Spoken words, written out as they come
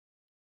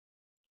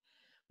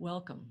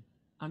Welcome.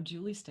 I'm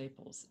Julie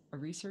Staples, a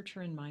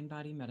researcher in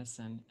mind-body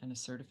medicine and a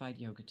certified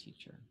yoga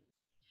teacher.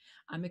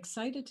 I'm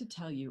excited to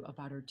tell you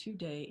about our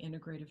 2-day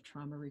integrative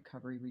trauma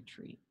recovery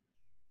retreat.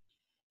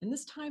 In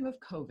this time of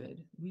COVID,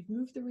 we've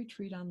moved the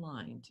retreat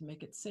online to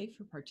make it safe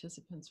for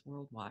participants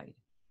worldwide.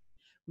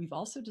 We've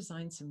also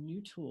designed some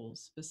new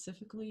tools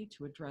specifically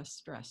to address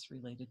stress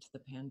related to the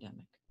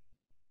pandemic.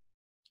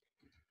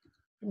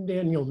 I'm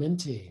Daniel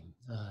Minty,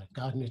 a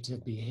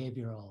cognitive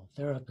behavioral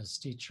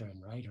therapist, teacher,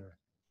 and writer.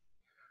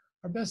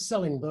 Our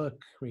best-selling book,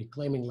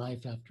 Reclaiming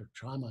Life After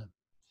Trauma,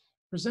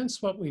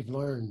 presents what we've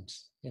learned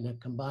in a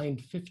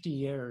combined 50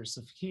 years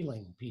of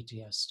healing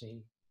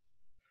PTSD.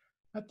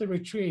 At the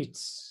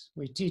retreats,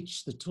 we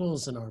teach the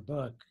tools in our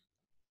book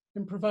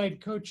and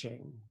provide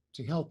coaching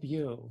to help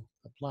you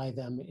apply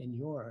them in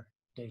your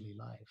daily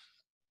life.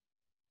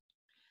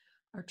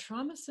 Are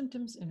trauma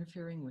symptoms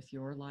interfering with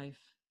your life?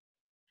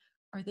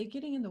 Are they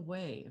getting in the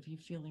way of you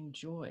feeling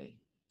joy,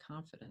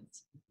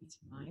 confidence, and peace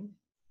of mind?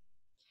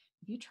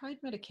 Have you tried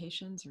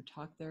medications or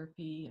talk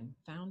therapy and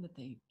found that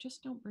they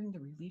just don't bring the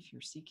relief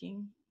you're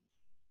seeking?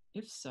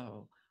 If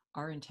so,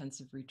 our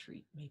intensive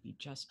retreat may be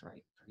just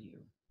right for you.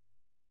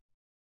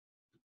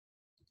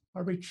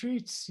 Our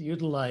retreats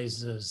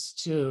utilizes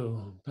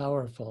two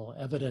powerful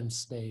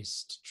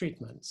evidence-based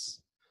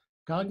treatments,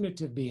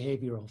 cognitive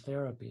behavioral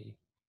therapy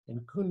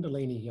and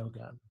Kundalini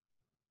yoga.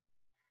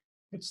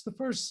 It's the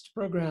first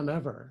program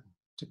ever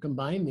to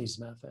combine these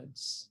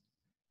methods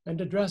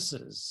and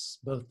addresses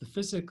both the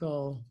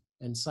physical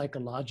and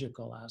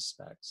psychological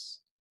aspects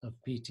of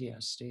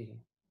PTSD.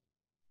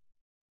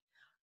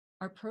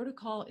 Our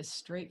protocol is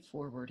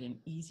straightforward and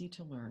easy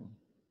to learn.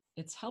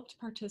 It's helped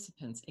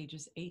participants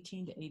ages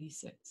 18 to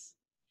 86,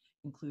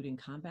 including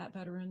combat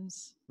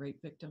veterans,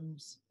 rape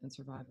victims, and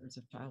survivors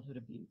of childhood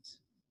abuse.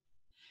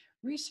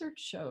 Research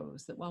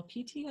shows that while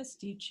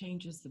PTSD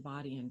changes the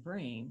body and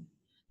brain,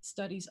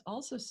 studies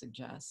also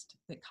suggest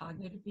that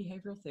cognitive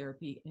behavioral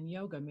therapy and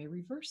yoga may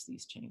reverse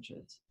these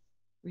changes,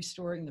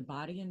 restoring the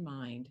body and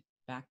mind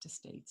back to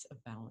states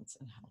of balance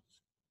and health.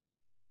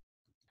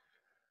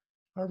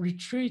 Our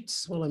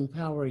retreats will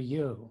empower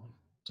you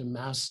to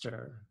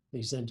master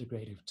these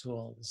integrative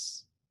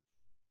tools.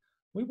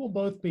 We will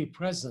both be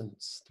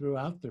present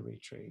throughout the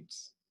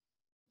retreats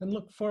and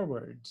look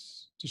forward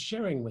to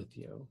sharing with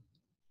you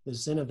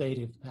this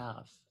innovative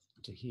path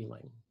to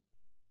healing.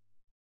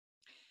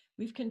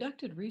 We've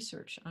conducted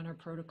research on our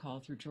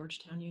protocol through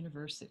Georgetown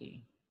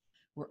University,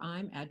 where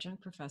I'm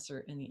adjunct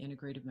professor in the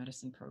integrative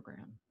medicine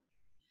program.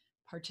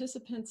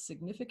 Participants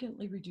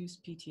significantly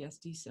reduced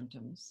PTSD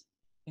symptoms,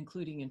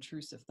 including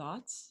intrusive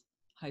thoughts,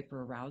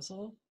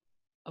 hyperarousal,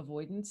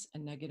 avoidance,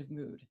 and negative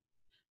mood.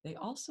 They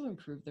also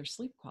improved their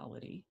sleep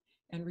quality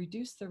and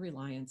reduced their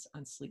reliance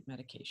on sleep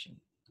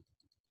medication.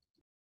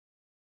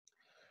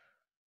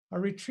 Our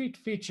retreat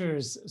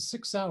features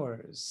 6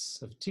 hours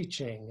of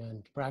teaching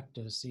and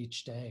practice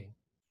each day.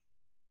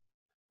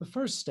 The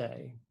first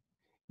day,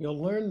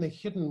 you'll learn the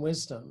hidden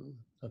wisdom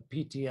of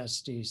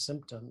PTSD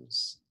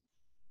symptoms.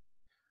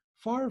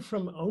 Far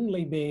from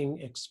only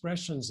being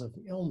expressions of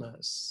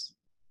illness,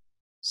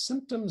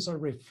 symptoms are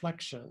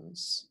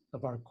reflections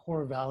of our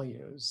core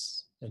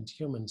values and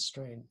human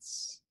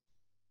strengths.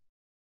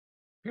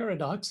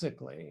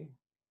 Paradoxically,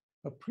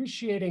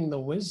 appreciating the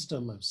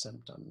wisdom of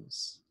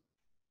symptoms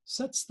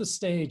sets the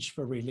stage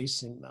for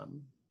releasing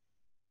them.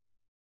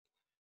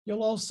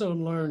 You'll also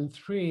learn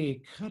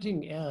 3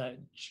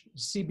 cutting-edge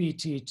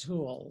CBT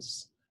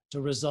tools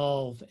to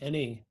resolve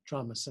any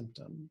trauma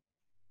symptom.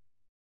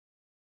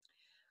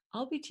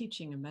 I'll be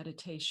teaching a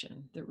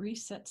meditation that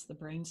resets the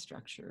brain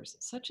structures,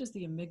 such as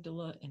the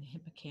amygdala and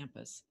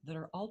hippocampus, that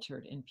are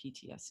altered in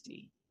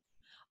PTSD.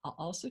 I'll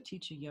also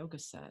teach a yoga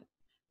set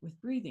with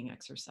breathing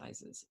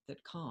exercises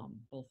that calm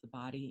both the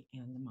body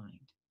and the mind.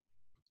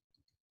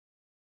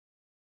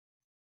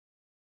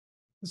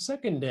 The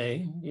second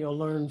day, you'll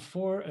learn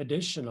 4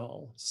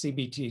 additional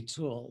CBT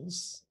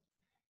tools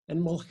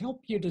and will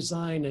help you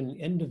design an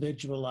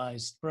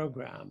individualized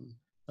program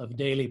of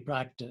daily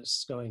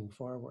practice going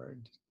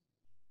forward.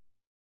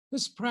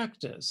 This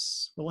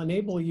practice will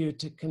enable you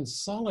to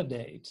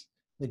consolidate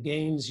the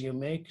gains you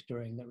make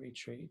during the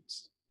retreat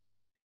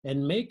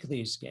and make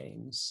these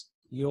gains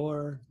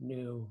your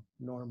new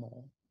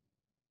normal.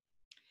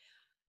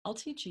 I'll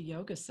teach a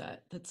yoga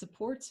set that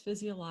supports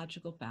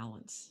physiological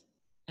balance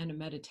and a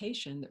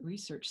meditation that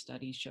research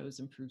studies shows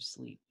improves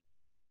sleep.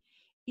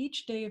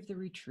 Each day of the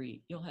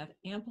retreat, you'll have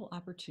ample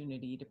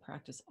opportunity to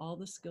practice all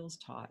the skills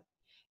taught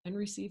and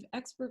receive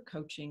expert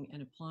coaching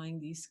in applying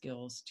these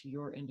skills to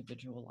your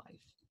individual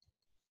life.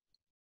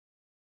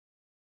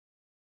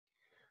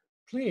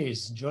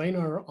 Please join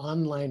our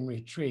online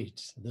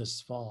retreat this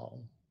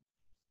fall.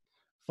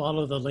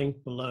 Follow the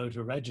link below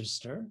to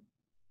register.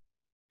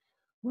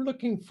 We're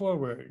looking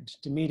forward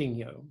to meeting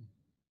you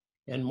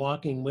and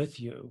walking with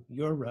you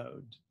your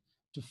road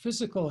to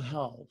physical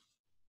health,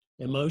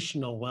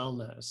 emotional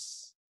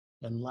wellness,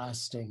 and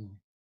lasting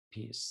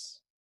peace.